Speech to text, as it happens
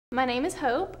My name is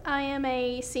Hope. I am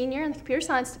a senior in the computer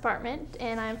science department,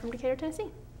 and I am from Decatur, Tennessee.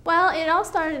 Well, it all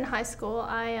started in high school.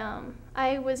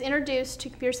 I was introduced to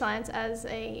computer science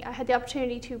I had the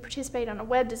opportunity to participate on a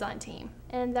web design team,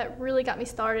 and that really got me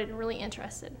started and really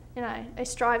interested. And I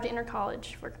strived to enter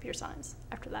college for computer science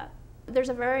after that. There's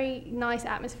a very nice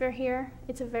atmosphere here.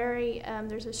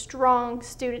 There's a strong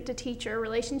student-to-teacher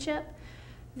relationship.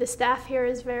 The staff here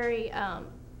is very,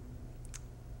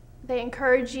 they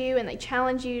encourage you and they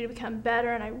challenge you to become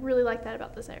better, and I really like that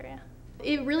about this area.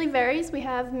 It really varies. We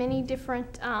have many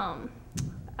different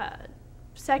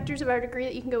sectors of our degree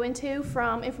that you can go into,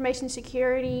 from information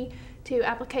security to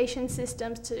application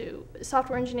systems to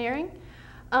software engineering.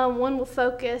 One will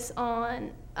focus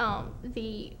on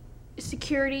the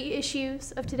security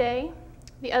issues of today.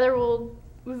 The other will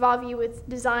involve you with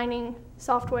designing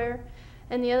software,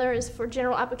 and the other is for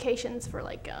general applications for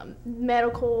like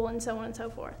medical and so on and so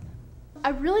forth. I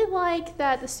really like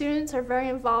that the students are very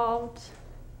involved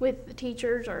with the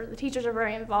teachers, or the teachers are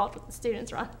very involved with the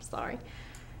students, rather, sorry.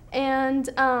 And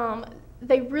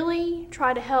they really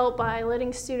try to help by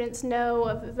letting students know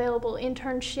of available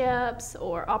internships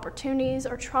or opportunities,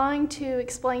 or trying to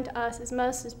explain to us as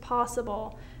much as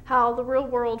possible how the real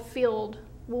world field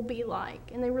will be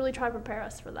like, and they really try to prepare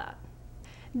us for that.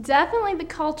 Definitely the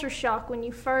culture shock when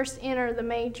you first enter the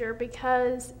major,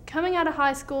 because coming out of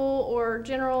high school or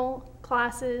general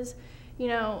classes, you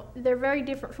know, they're very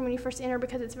different from when you first enter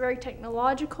because it's very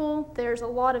technological. There's a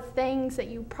lot of things that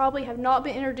you probably have not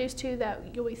been introduced to that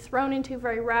you'll be thrown into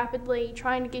very rapidly,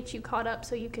 trying to get you caught up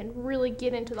so you can really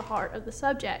get into the heart of the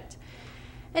subject.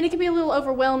 And it can be a little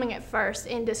overwhelming at first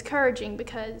and discouraging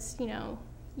because, you know,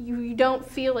 you don't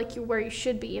feel like you're where you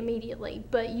should be immediately,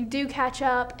 but you do catch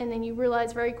up, and then you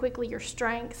realize very quickly your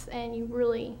strengths, and you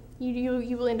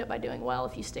will end up by doing well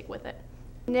if you stick with it.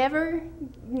 Never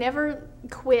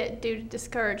quit due to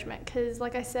discouragement, because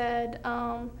like I said,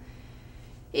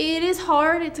 it is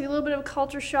hard. It's a little bit of a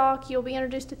culture shock. You'll be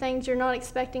introduced to things you're not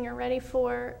expecting or ready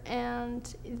for,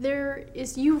 and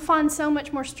you find so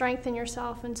much more strength in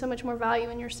yourself and so much more value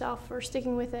in yourself for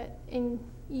sticking with it, and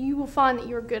you will find that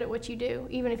you're good at what you do,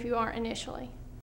 even if you aren't initially.